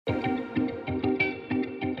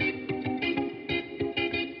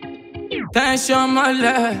Tension my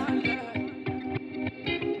life.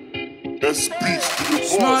 That speaks to the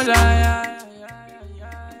Small boss.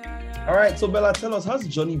 All right, so Bella, tell us, how's the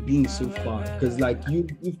journey been so far? Because like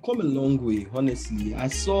you've come a long way, honestly. I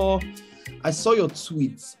saw your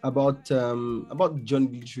tweets about the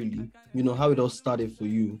journey, literally. You know how it all started for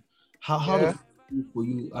you. How does it feel for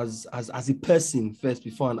you as a person first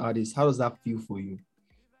before an artist? How does that feel for you?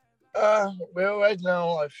 Well, right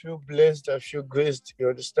now I feel blessed. I feel graced. You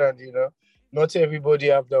understand? Not everybody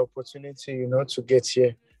have the opportunity, to get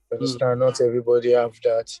here. You understand? Not everybody have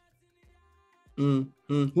that.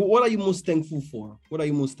 What are you most thankful for? What are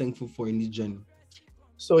you most thankful for in this journey?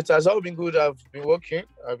 So it has all been good. I've been working.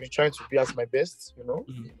 I've been trying to be at my best.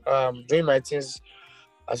 Doing my things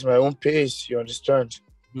at my own pace. You understand?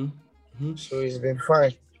 So it's been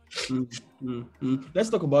fine. Let's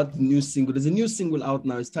talk about the new single. There's a new single out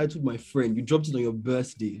now. It's titled "My Friend." You dropped it on your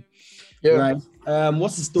birthday. Yeah. Right.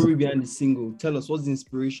 What's the story behind the single? Tell us, what's the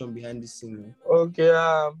inspiration behind this single? Okay.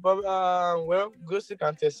 Well, Gosi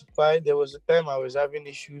can testify. There was a time I was having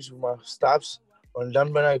issues with my staffs on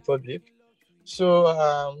Danbana Republic. So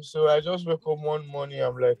I just woke up one morning.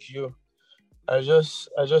 I'm like, I just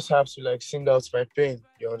have to like sing out my pain.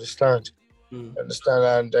 You understand? You understand?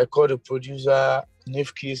 And I called the producer,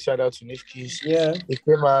 Nifkis. Shout out to Nifkis. Yeah. He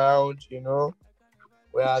came around.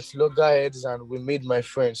 We're at loggerheads and we made my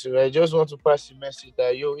friend. So I just want to pass the message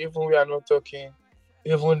that even we are not talking,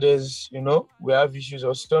 even there's we have issues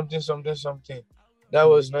or something. That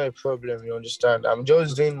was not a problem. You understand? I'm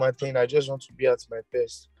just doing my thing. I just want to be at my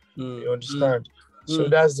best. You understand? So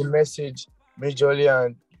that's the message majorly,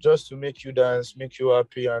 and just to make you dance, make you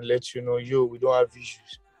happy, and let you know, we don't have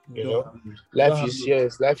issues.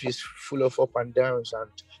 Life is full of up and downs,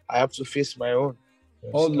 and I have to face my own.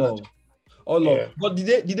 Oh Lord. Yeah. But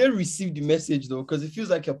did they receive the message though? Because it feels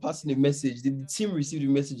like you're passing a message. Did the team receive the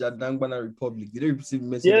message at Dangbana Republic? Did they receive the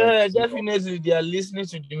message? Yeah, definitely. They are listening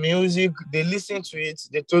to the music. They listen to it.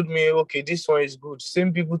 They told me, okay, this one is good.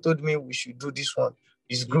 Same people told me we should do this one.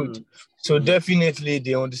 It's good. So definitely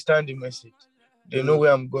they understand the message. They know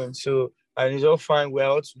where I'm going. So, and it's all fine. We're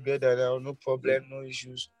all together now. No problem, no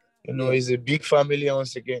issues. It's a big family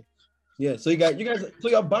once again. Yeah. So you guys, so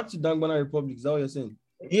you're back to Dangbana Republic. Is that what you're saying?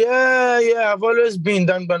 Yeah. I've always been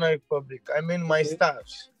Dangbana Republic. I mean, my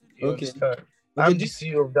staffs. Understand? I'm the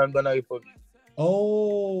CEO of Dangbana Republic.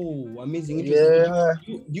 Oh, amazing. Interesting. Yeah.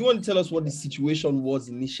 Do you want to tell us what the situation was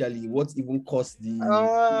initially? What even caused the...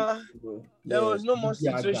 There was no more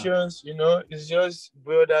situations, It's just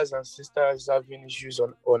brothers and sisters having issues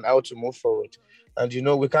on how to move forward. And,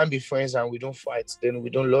 we can't be friends and we don't fight. Then we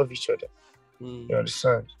don't love each other. You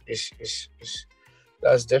understand?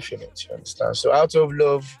 That's definite, you understand? So out of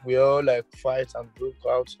love, we all like fight and broke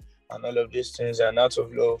out and all of these things. And out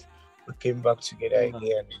of love, we came back together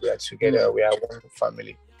again. We are together. We are one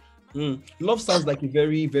family. Love sounds like a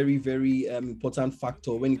very, very, very important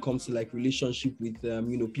factor when it comes to like relationship with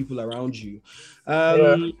people around you.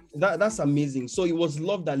 That's amazing. So it was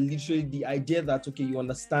love that literally, the idea that you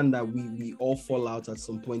understand that we all fall out at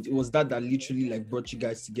some point. It was that literally like brought you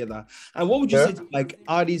guys together. And what would you say to like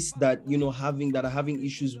artists that are having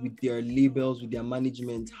issues with their labels, with their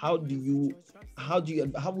management? How would you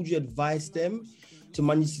advise them to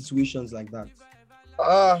manage situations like that?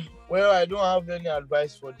 Well, I don't have any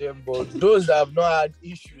advice for them, but those that have not had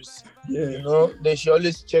issues, they should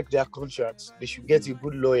always check their contracts. They should get a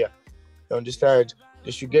good lawyer. You understand?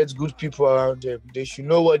 They should get good people around them. They should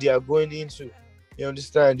know what they are going into. You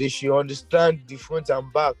understand? They should understand the front and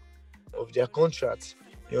back of their contracts.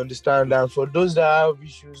 You understand? And for those that have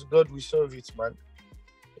issues, God will solve it, man.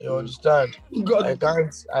 You understand? God, I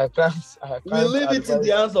can't. We leave it in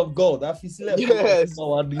the hands of God. Yes, I leave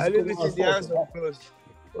it in the hands of God.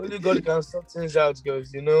 Only God can sort things out,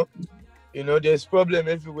 guys. There's problem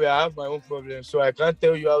everywhere. I have my own problem, so I can't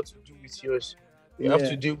tell you how to do with yours. You have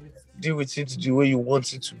to deal with it the way you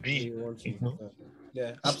want it to be.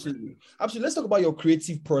 Yeah, absolutely. Let's talk about your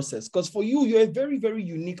creative process, because for you, you're a very, very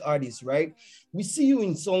unique artist, right? We see you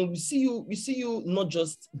in song. We see you not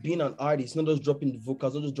just being an artist, not just dropping the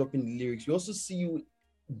vocals, not just dropping the lyrics. We also see you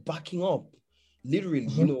backing up, literally,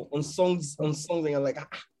 on songs, and you're like,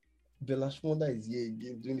 Bella Shmurda is here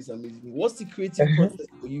doing this amazing. What's the creative process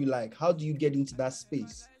for you like? How do you get into that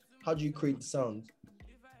space? How do you create the sound?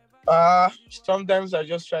 Sometimes I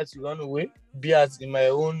just try to run away, be in my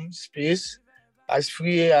own space, as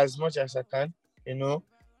free as much as I can, and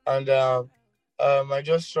I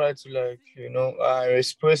just try to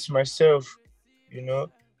express myself,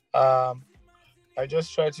 I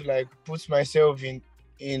just try to put myself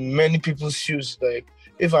in many people's shoes, like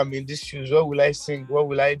if I'm in these shoes, what will I sing? What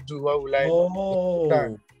will I do? What will I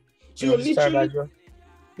So You understand?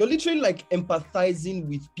 you're literally like empathizing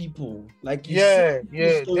with people. Like you Yeah, see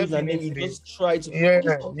people's stories definitely. and then you just try to.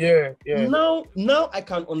 Yeah. Now I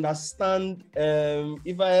can understand.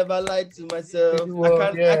 If I ever lied to myself,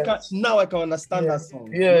 now I can understand that song.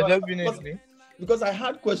 Yeah, definitely. Because I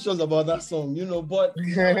had questions about that song, but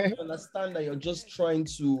now I understand that you're just trying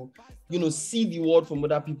to, see the world from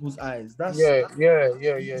other people's eyes.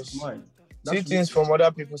 Yes. Mine. See things from other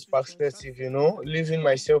people's perspective, leaving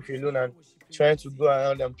myself alone and trying to go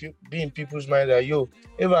around and be in people's mind that,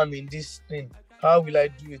 if I'm in this thing, how will I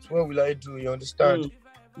do it? What will I do? You understand?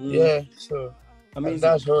 Yeah, so amazing. And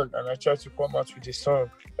that's all. And I try to come out with a song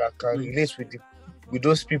that can relate with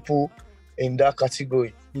those people in that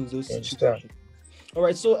category. In those situations. All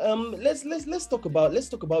right, so let's talk about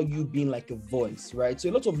you being like a voice, right? So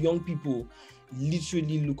a lot of young people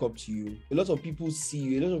literally look up to you. A lot of people see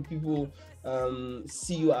you. A lot of people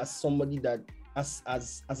see you as somebody that as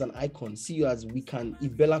an icon. See you as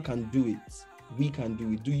if Bella can do it, we can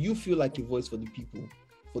do it. Do you feel like a voice for the people,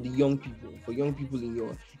 for the young people,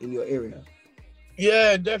 in your area?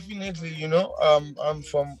 Yeah, definitely. I'm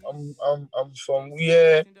from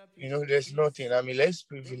where there's nothing. I'm less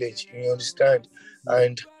privileged. You understand?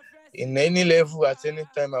 And in any level, at any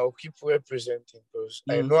time, I will keep representing because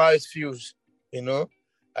I know how it feels. I know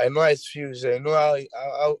how it feels. I know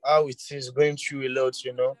how it is going through a lot.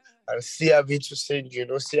 And see having to sing.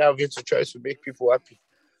 See having to try to make people happy.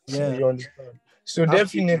 Yeah, you understand. So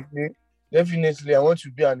definitely, I want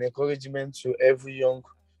to be an encouragement to every young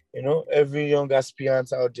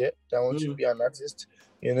aspirant out there that wants to be an artist,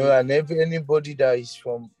 and anybody that is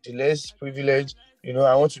from the less privileged,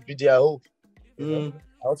 I want to be their hope. I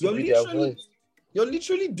want to be their voice. You're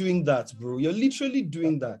literally doing that, bro. You're literally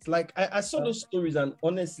doing that. Like I saw those stories and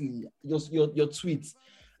honestly, your tweets,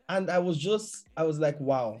 and I was like,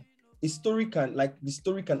 wow, the story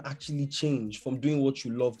can actually change from doing what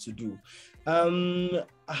you love to do.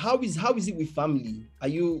 How is it with family? Are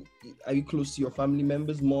you close to your family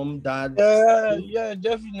members, mom, dad? Yeah,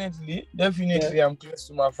 definitely. Yeah. I'm close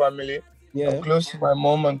to my family. Yeah. I'm close to my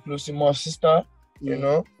mom and close to my sister.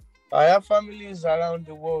 I have families around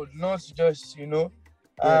the world, not just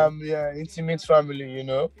intimate family.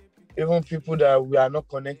 Even people that we are not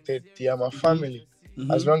connected, they are my family.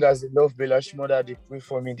 As long as they love Bella Shmurda, they pray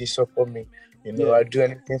for me, they support me. I do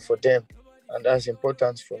anything for them, and that's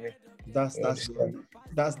important for me. That's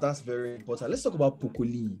very important. Let's talk about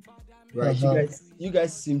Pokoli, right? You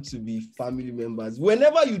guys seem to be family members.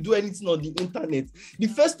 Whenever you do anything on the internet, the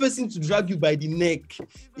first person to drag you by the neck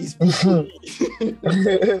is Pokoli.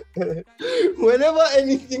 Whenever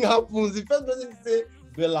anything happens, the first person to say,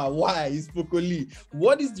 Bella, why is Pokoli?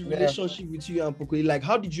 What is the relationship with you and Pokoli? Like,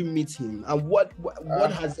 how did you meet him, and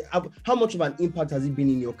how much of an impact has it been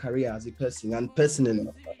in your career as a person and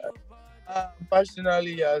personally?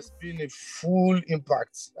 Personally, it has been a full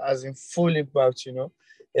impact. He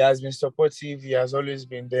has been supportive. He has always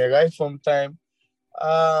been there right from time.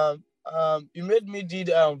 He made me did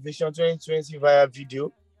Vision 2020 via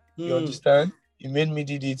video. You understand? He made me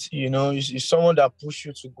did it. He's someone that push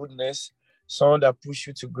you to goodness, someone that push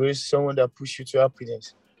you to grace, someone that push you to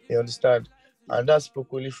happiness. You understand? And that's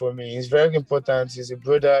Pokoli for me. It's very important. He's a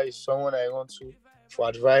brother. He's someone I run to for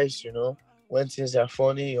advice. When things are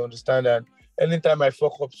funny, you understand that anytime I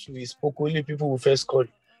fuck up to his Pokoli, people will first call.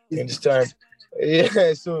 You understand?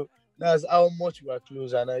 Yeah, so that's how much we are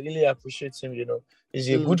close, and I really appreciate him. He's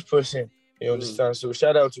a good person. You understand? So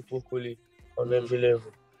shout out to Pokoli on every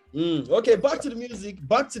level. Okay, back to the music,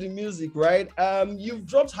 right? You've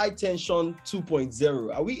dropped High Tension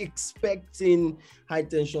 2.0. Are we expecting High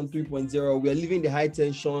Tension 3.0? We are leaving the High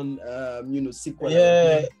Tension, sequence.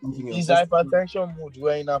 Yeah, it's hypertension mood.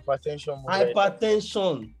 We're in hypertension mood.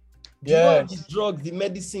 Hypertension. Do you have the drug, the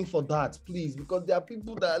medicine for that, please? Because there are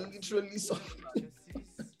people that are literally suffering.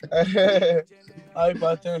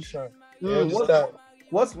 Hypertension.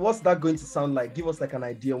 What's that going to sound like? Give us like an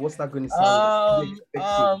idea. What's that going to sound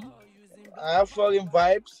like? I have foreign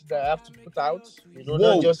vibes that I have to put out.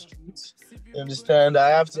 Not just streets. You understand? I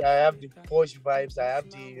have the Porsche vibes. I have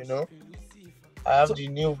the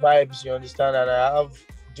new vibes. You understand? And I have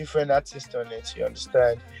different artists on it. You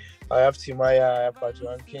understand? I have Timaya. I have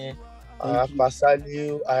Pajuankin. I have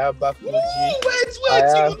Pasaliu. I have Bakoji. Wait!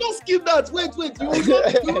 You will not skip that. Wait! You will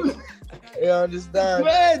not. You understand?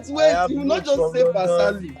 Wait! You will not just say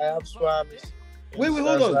Pasaliu. I have Swams. Wait,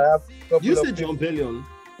 hold on. You said John Bellion.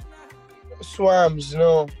 Swams,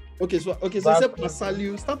 no. Okay, so say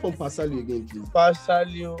Pasaliu. Start from Pasaliu again, please.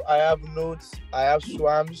 Pasaliu, I have Notes, I have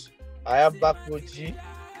Swams, I have Bakoji,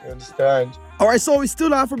 You understand? All right, so it's still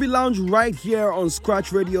Afrobeat Lounge right here on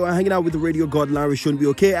Scratch Radio. I'm hanging out with the radio god Larry. Shouldn't be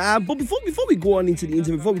okay. But before we go on into the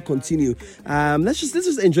interview, before we continue, let's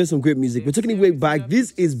just enjoy some great music. We're taking it way back.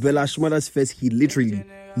 This is Bella Shmurda's first hit, literally.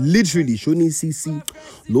 Shoni CC,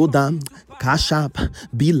 Lodam, Cash App,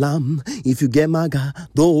 Bilam. If you get Maga,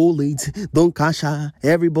 don't hold it, don't cash out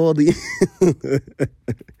everybody.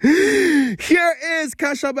 Here is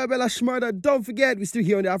Cash App by Bella Shmurda. Don't forget, we're still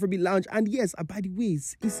here on the Afrobeat Lounge. And yes, by the way,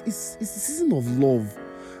 it's the season of love.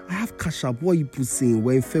 I have Cash App. What are you saying?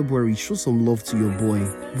 We're in February. Show some love to your boy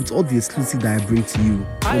with all the exclusive that I bring to you.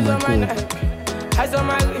 Oh my God. Eyes on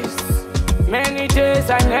my wrist. Many days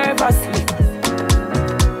I never sleep.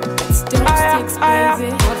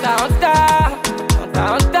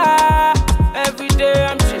 Every day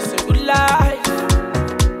I'm chasing good life.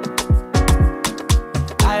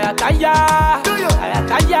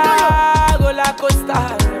 Roller coaster,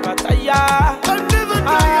 never tire.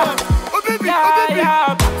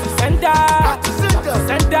 Back to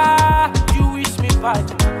sender. You wish me bad.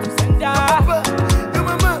 Back to sender.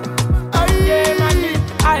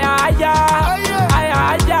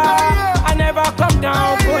 I never come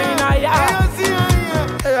down going higher.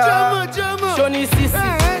 Johnny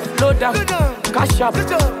Sisi, low down, cash up,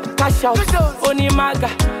 cash out, Onimaga,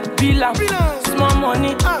 Bilam, small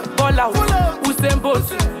money, ball out, Usain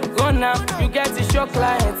Bolt, run now, you get the show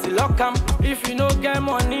clients, lock 'em. If you no get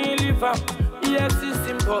money, leave 'em. EFC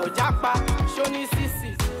symbol, Japa, Johnny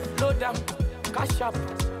Sisi, low down, cash up,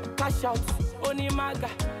 cash out, Onimaga,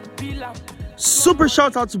 Bilam. Super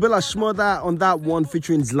shout out to Bella Shmurda on that one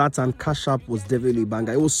featuring Zlatan. Cash App was definitely a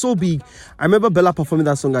banger. It was so big. I remember Bella performing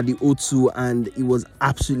that song at the O2 and it was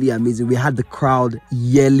absolutely amazing. We had the crowd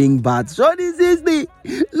yelling back, Shorty Sisi,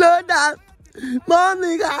 Loda,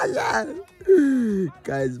 Mommy Cash.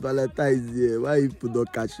 Guys, Valentine's Day. Why people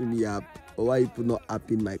not cashing me up? Or why people not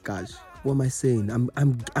upping my cash? What am I saying?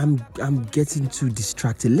 I'm getting too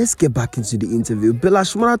distracted. Let's get back into the interview. Bella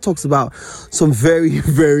Shmurda talks about some very,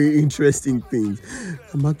 very interesting things.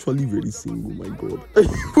 I'm actually really single, my God.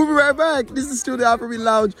 We'll be right back. This is still the Afrobeat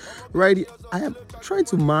Lounge right here. I am trying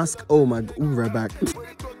to mask. Oh my God. We'll be right back. Every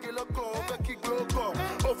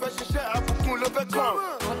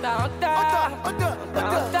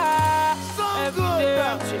day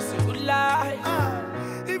I'm chasing good life.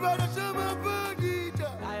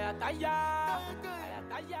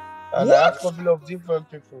 And I have a couple of different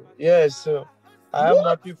people. Yes, so I have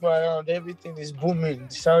my people around. Everything is booming.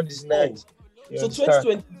 The sound is nice. So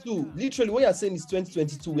 2022, literally what you're saying is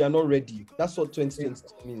 2022, we are not ready. That's what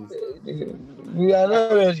 2022 means. We are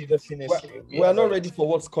not ready, definitely. We are not ready for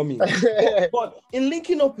what's coming. but in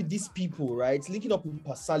linking up with these people, right? Linking up with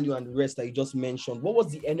Pasalio and the rest that you just mentioned, what was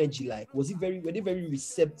the energy like? Were they very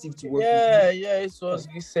receptive to work with you? Yeah, it was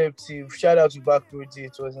receptive. Shout out to Backroad,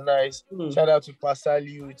 it was nice. Shout out to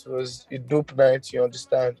Pasalio, it was a dope night, you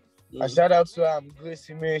understand. And shout out to Grace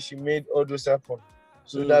May, she made all those happen.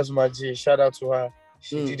 So that's my G. Shout out to her.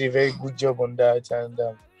 She did a very good job on that. And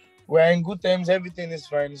we're in good terms. Everything is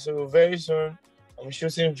fine. So very soon, I'm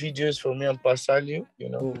shooting videos for me and Pasalio, you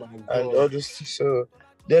know, and all those. So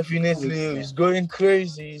definitely, it's going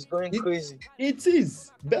crazy. It's going crazy. It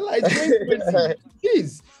is. Bella is going crazy. It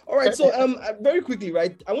is. All right. So very quickly,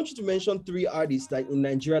 right? I want you to mention 3 artists that in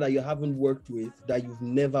Nigeria that you haven't worked with, that you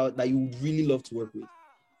would really love to work with.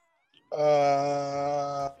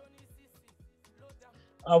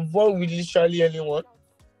 I've worked with literally anyone,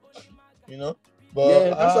 you know. But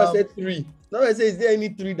yeah, that's why I said 3. Now I say, is there any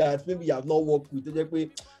 3 that maybe you have not worked with?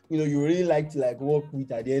 You know, you really like to work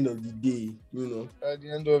with at the end of the day, you know. At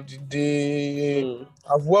the end of the day,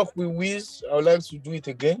 I've worked with Wiz. I would like to do it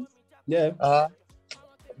again. Yeah.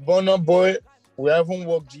 Burna Boy, we haven't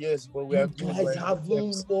worked yet, but we are doing it.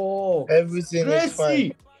 Haven't worked. Everything is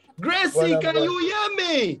fine. Gracie, can you hear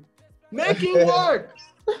me? Make it work.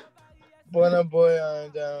 Burna Boy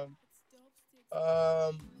and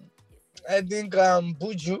I think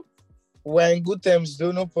Buju, we're in good terms,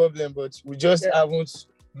 though, no problem, but we just haven't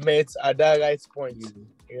met at that right point.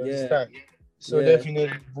 You understand? So definitely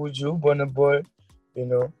Buju, Burna Boy, you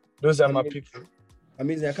know, those are my people.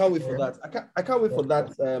 Amazing. I can't wait for that. I can't wait for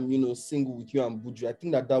that you know, single with you and Buju. I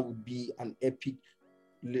think that would be an epic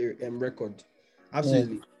record.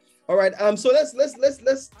 Absolutely. Yeah. All right. So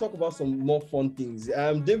let's talk about some more fun things.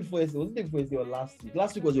 Day before yesterday or last week?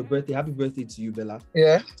 Last week was your birthday. Happy birthday to you, Bella.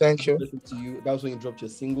 Yeah, thank you. Happy birthday to you. That was when you dropped your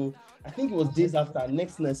single. I think it was days after.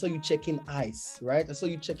 Next night, I saw you checking ice, right? I saw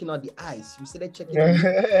you checking out the ice. You started checking.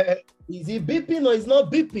 Is he beeping or is not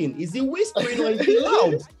beeping? Is he whispering or is he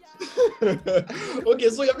loud? Okay,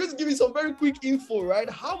 so you're going to give me some very quick info, right?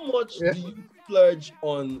 How much do you splurge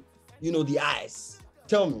on, you know, the ice?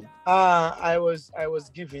 Tell me. I was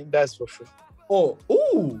giving, that's for free. Oh,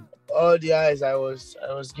 ooh. All the eyes I was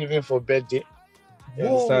giving for birthday. You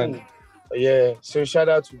understand? Yeah. So shout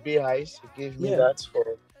out to Bay Eyes. He gave me that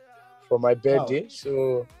for my birthday. Wow.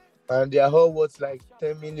 So and they are all worth like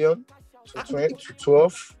 10 million to 20 to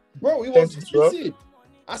 12. Bro, it was 12.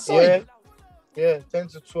 I saw it. Yeah, 10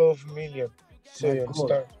 to 12 million. So you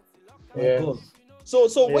understand? Yeah. So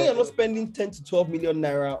when you're not spending 10 to 12 million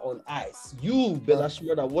naira on ice, you, Bella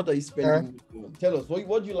Shmurda, what are you spending? Tell us,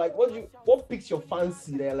 what do you like? What piques your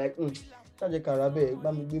fancy? They're like, give me that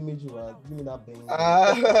bang.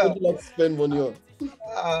 What do you like to spend money on?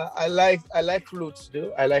 I like clothes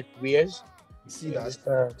though. I like wears. See that?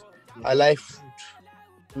 I like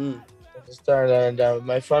food. Understand? And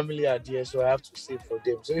my family are there, so I have to save for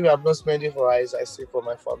them. So if I'm not spending for eyes, I save for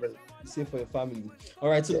my family. You save for your family. All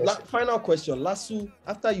right. So final question, Lasu.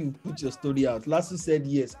 After you put your story out, Lasu said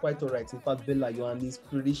yes, quite all right. In fact, Bella, you're an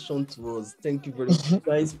inspiration to us. Thank you very much.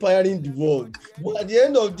 You're inspiring the world. But at the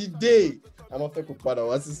end of the day, I'm a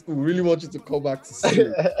Fekupada. We really want you to come back to see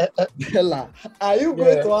me. Bella, are you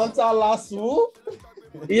going to answer Lasu?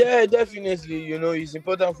 Yeah, definitely. You know, it's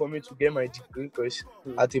important for me to get my degree because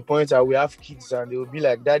at a point I will have kids and they will be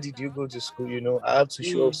like, Daddy, do you go to school? You know, I have to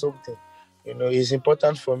show up something. You know, it's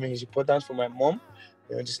important for me. It's important for my mom.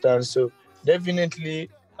 You understand? So definitely,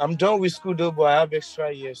 I'm done with school though, but I have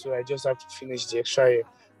extra year, so I just have to finish the extra year.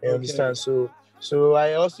 You understand? So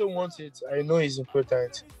I also want it. I know it's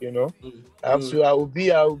important. You know, I have to. I will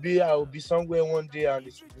be somewhere one day, and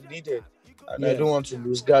it will be needed. And I don't want to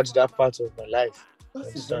lose guard that part of my life.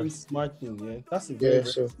 That's a very smart thing, yeah. That's a very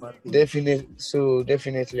smart thing.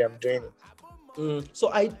 Definitely, I'm doing it.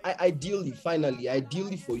 So ideally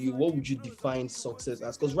for you, what would you define success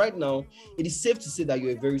as? Because right now it is safe to say that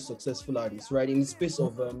you're a very successful artist, right? In the space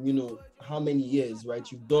of how many years, right?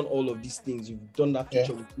 You've done all of these things. You've done that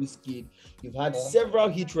feature with Wizkid. You've had several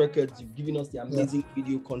hit records. You've given us the amazing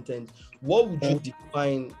video content. What would you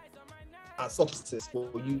define as success for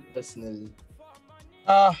you personally?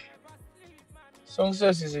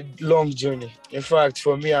 Success is a long journey. In fact,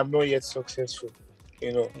 for me, I'm not yet successful.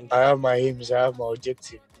 You know, I have my aims, I have my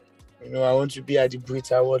objective. You know, I want to be at the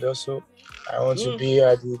Brit Award also. I want to be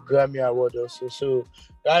at the Grammy Award also. So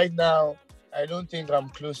right now, I don't think I'm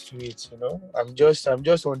close to it. You know, I'm just on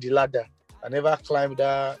the ladder. I never climbed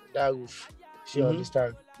that roof. You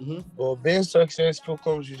understand? But being successful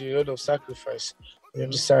comes with a lot of sacrifice. You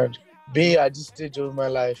understand? Being at this stage of my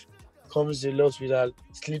life comes a lot with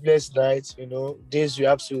sleepless nights. You know, days you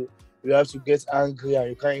have to get angry and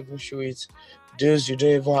you can't even show it. Days you don't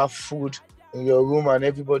even have food in your room and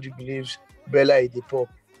everybody believes Bella is the pop.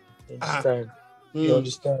 You understand? You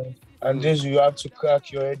understand? And days you have to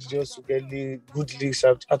crack your head just to get good lyrics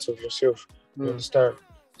out of yourself. You understand?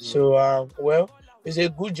 So, it's a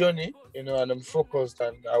good journey, you know, and I'm focused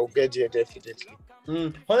and I will get there definitely.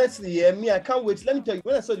 Honestly, me, I can't wait. Let me tell you,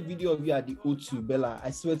 when I saw the video of you at the O2, Bella,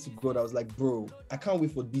 I swear to God, I was like, bro, I can't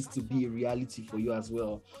wait for this to be a reality for you as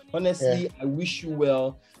well. Honestly, I wish you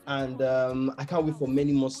well, and I can't wait for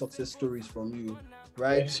many more success stories from you.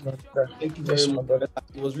 Right? Yes, thank you very much.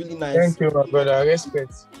 It was really nice. Thank you, my brother. I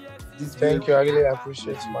respect. Thank you. I really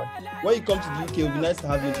appreciate it, man. When you come to the UK, it would be nice to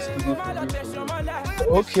have you in the studio for you.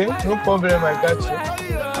 Okay, no problem. I got you.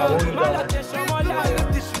 I will do that.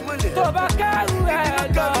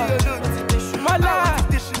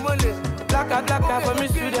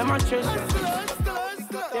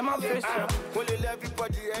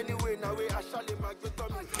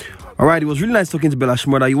 All right, it was really nice talking to Bella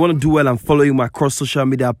Shmurda. You want to do well and follow him across social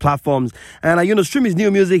media platforms. And stream his new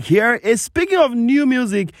music. Speaking of new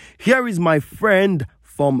music, here is my friend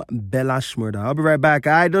from Bella Shmurda. I'll be right back.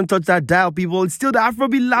 Don't touch that dial, people. It's still the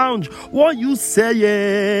Afrobeat Lounge. What you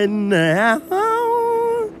saying?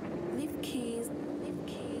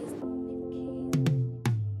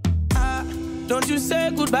 Don't you say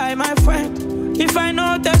goodbye, my friend. If I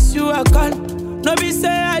know text you a call. No be say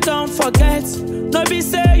I don't forget. No be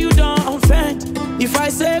say you don't offend. If I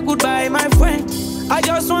say goodbye, my friend, I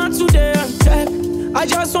just want to day and check. I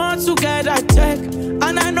just want to get a check.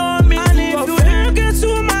 And I know me. And if you look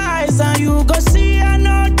into my eyes and you go see I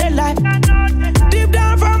know the light. Deep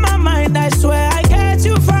down from my mind, I swear I get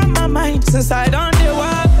you from my mind. Since I don't do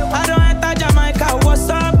work, I don't enter Jamaica, what's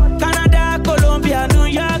up? Canada, Colombia, New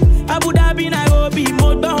York, Abu Dhabi, Nairobi,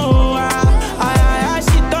 Modo.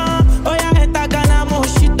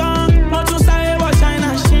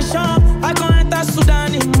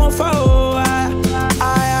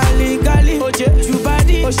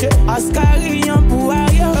 Askari,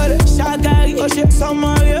 Yampuario, Shagari,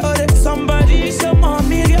 somebody, some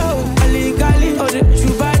mommy, legally,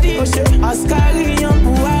 Jubadi, Askari, Yampuario.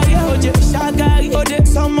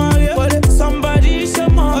 Ode, somebody, show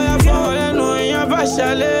more. Oh, yeah, for no, yeah,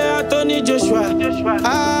 Bashale, Tony Joshua.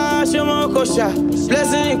 Ah, show more kosha.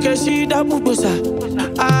 Blessing, Keshi, da Bubusa.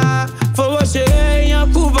 Ah, for what she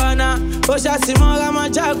ain't Cubana. Osha Simora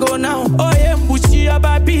Majago now. Oh, yeah, Buchi,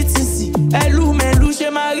 about BTC. Elu, Melu, she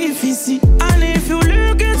Marifisi. And if you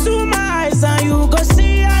look into my eyes, and you go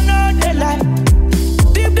see, I know they lie.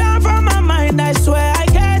 Deep down from my mind, I swear I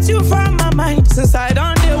get you from my mind. Since I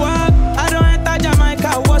don't do work, I don't enter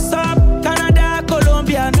Jamaica, what's up? Canada,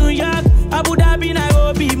 Colombia, New York, Abu Dhabi,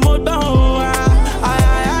 Nairobi, Moto.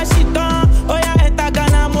 I shit on, oh yeah, enter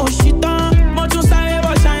Ghana, mo shit on. Motu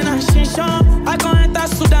Sarebo, China, Shinshon. I go enter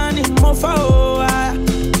Sudan, Mofo.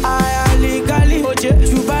 I legally, Oje,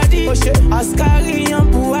 Jubadi, Oje, Askari,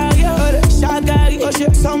 Buhari, Shagari,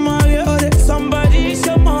 Oje, somebody,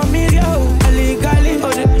 show more million. Legally,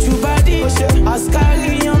 Oje, Jubadi, Oje,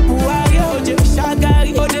 Askari, Buhari, Oje,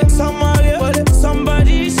 Shagari, Oje,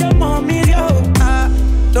 somebody, show more million.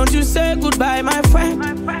 Don't you say goodbye, my friend.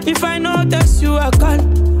 If I know text you, I call.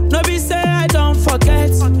 No be say I don't forget.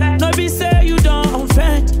 No be say you don't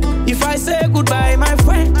offend. If I say goodbye, my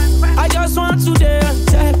friend, I just want to day and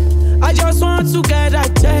check. I just want to get a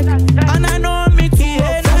check. And I know me to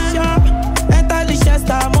hate sure. Enter the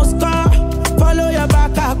Chester, Moscow. Follow your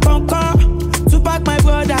back, I conquer. To back my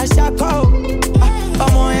brother, Shako.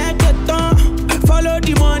 I'm on get on. Follow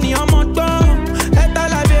the money, I'm on top. Enter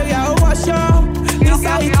Liberia, Owasho.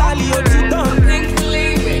 Inside Italy, Otiton.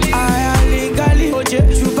 I legally, Oje,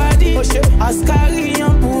 Jubadi, Oje, Askari,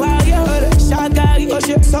 Buhari, Shagari,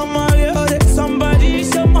 Oje, somebody,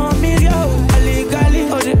 show more million. Legally,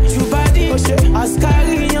 Oje, Jubadi, Oje,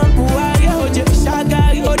 Askari, Buhari, Oje,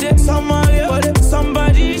 Shagari, Oje,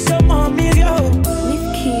 somebody, show more million.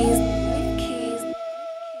 With keys.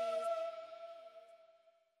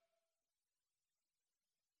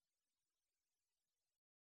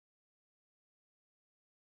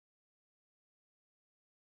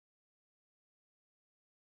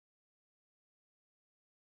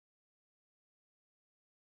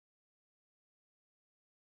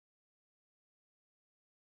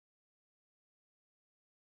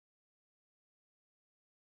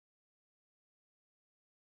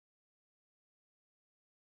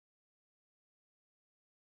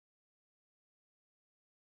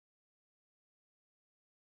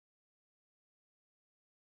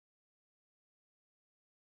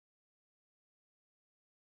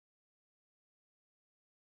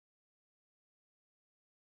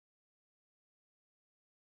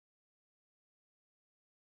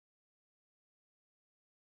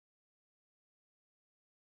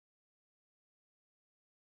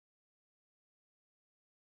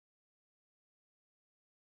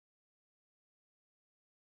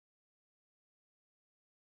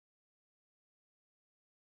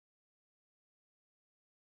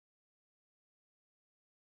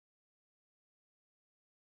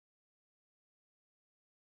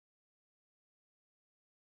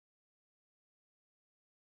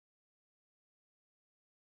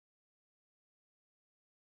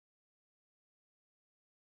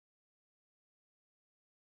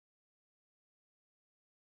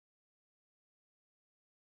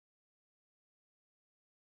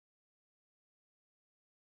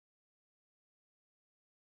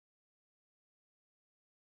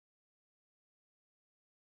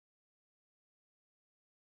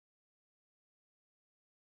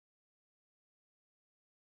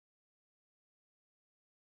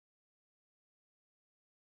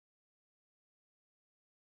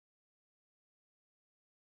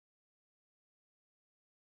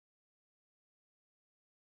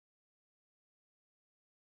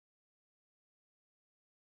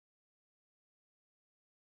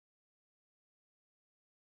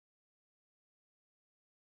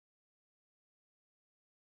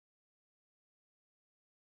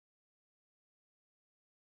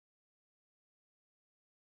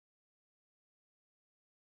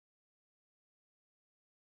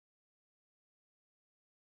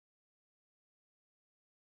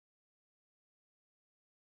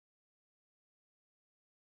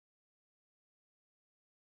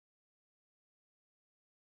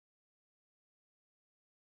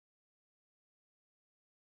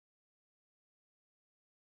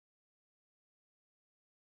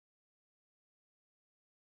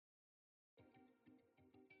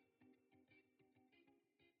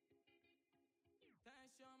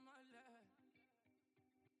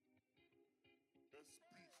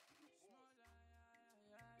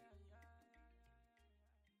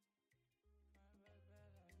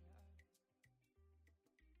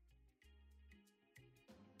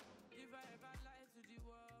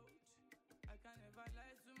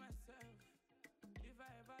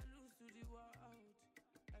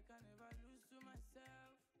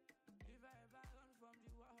 myself. If I ever run from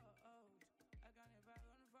the world, I can never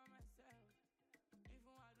run from myself.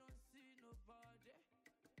 Even I don't see nobody,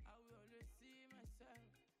 I will always see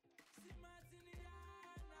myself. See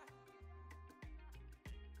Martiniana,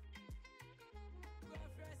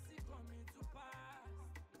 prophecy coming to pass.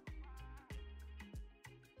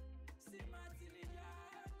 See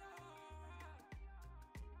Martiniana,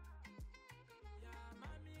 yeah,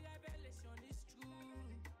 mommy revelation is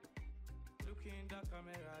true. Look in the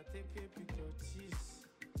camera, take a picture, cheese.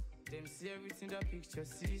 Them see everything the picture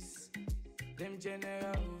sees. Them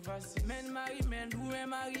general overseas. Men marry men, women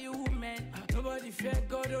marry women. Nobody fear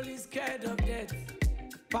God, only scared of death.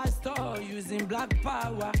 Pastor using black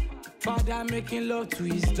power. Father making love to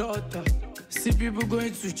his daughter. See people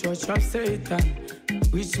going to church of Satan.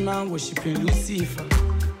 Rich man worshiping Lucifer.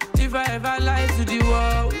 If I ever lie to the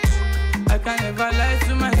world, I can never lie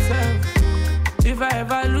to myself. If I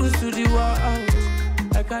ever lose to the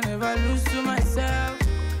world, I can never lose to myself.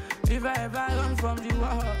 If I ever run from the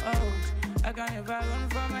world, I can never run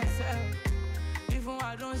from myself. Even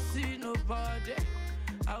I don't see nobody,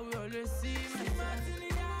 I will always see myself.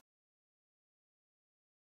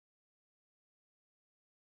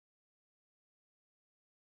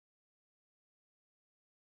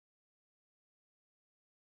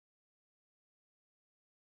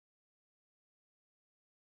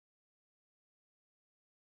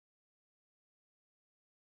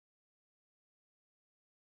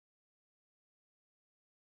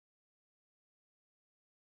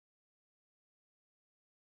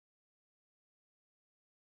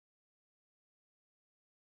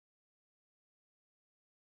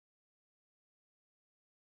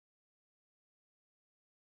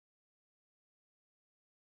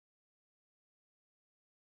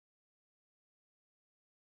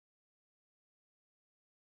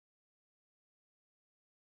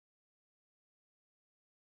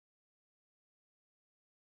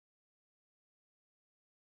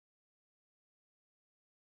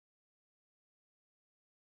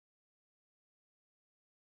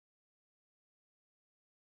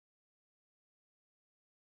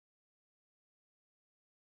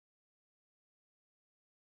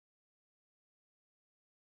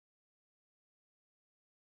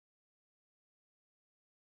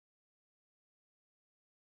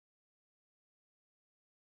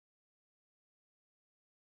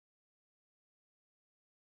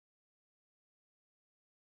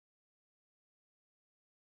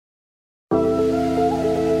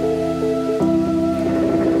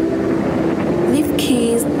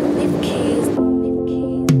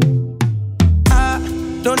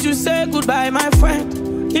 Don't you say goodbye, my friend.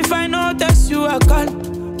 If I know text you a call.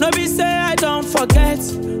 No be say I don't forget.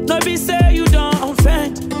 No be say you don't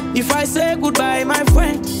offend. If I say goodbye, my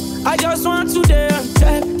friend, I just want to dare and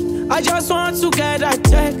check. I just want to get a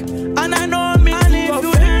check. And I know me. And if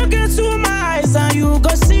you look into my eyes and you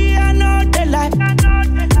go see I know the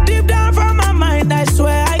light. Deep down from my mind, I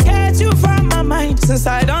swear I get you from my mind. Since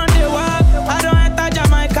I don't do work, I don't enter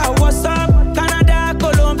Jamaica, what's up? Canada,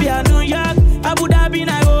 Colombia, New York, Abu Dhabi,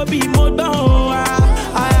 Nairobi, Moto.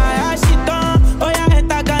 Shit on, oh yeah,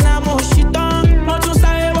 enter Ghana, mo shit on. Mo tún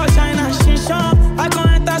sáré wọ China, shishan. I go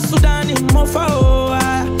enter Sudan, Mofa.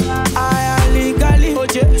 Legally,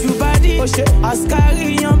 Oje, Jubadi, Oje,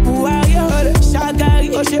 Askari, Buhari, Shagari,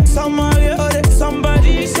 Oje,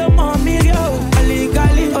 somebody, some million.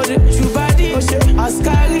 Legally, Oje, Jubadi, Oje,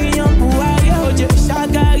 Askari, Buhari, Oje,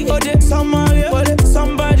 Shagari, Oje,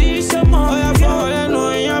 somebody, some million.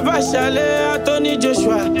 Bashale, Anthony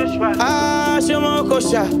Joshua, Shemo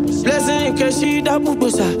Kosha, blessing Keshida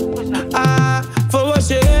Bubusa, for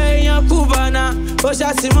Washe, Yakubana,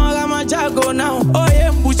 Osha Simora Majago now, Oye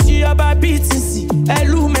Puchi Aba BTC,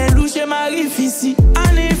 Elume Luche Marifisi.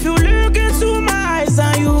 And if you look into my eyes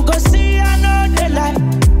and you go see I know the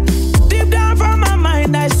light. Deep down from my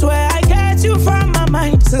mind, I swear I get you from my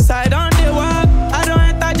mind. Since I don't do work, I don't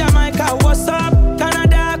enter Jamaica, what's up?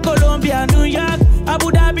 Canada, Colombia, New York,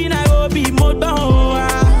 Abu Dhabi, Nairobi, Moto.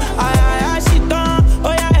 Shit on,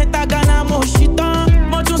 oh yeah, enter Ghana, mo shit on.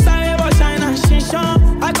 Mo tún sáré wọ China, shishan.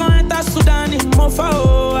 I go enter Sudan, Mofa.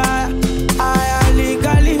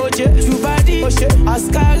 Legally, Oje, Jubadi, Oje,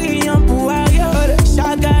 Askari, Buhari,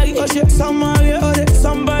 Shagari, Oje,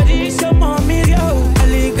 somebody, some million.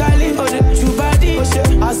 Legally, Oje, Jubadi, Oje,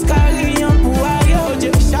 Askari, Buhari,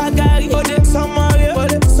 Oje, Shagari, Oje,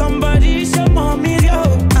 somebody, some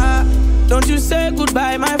million. Don't you say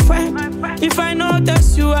goodbye, my friend. If I know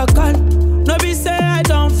text you a call. No be say I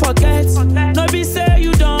don't forget. No be say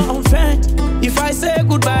you don't offend. If I say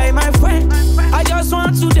goodbye, my friend, I just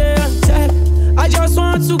want to dare and check. I just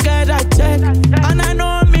want to get a check.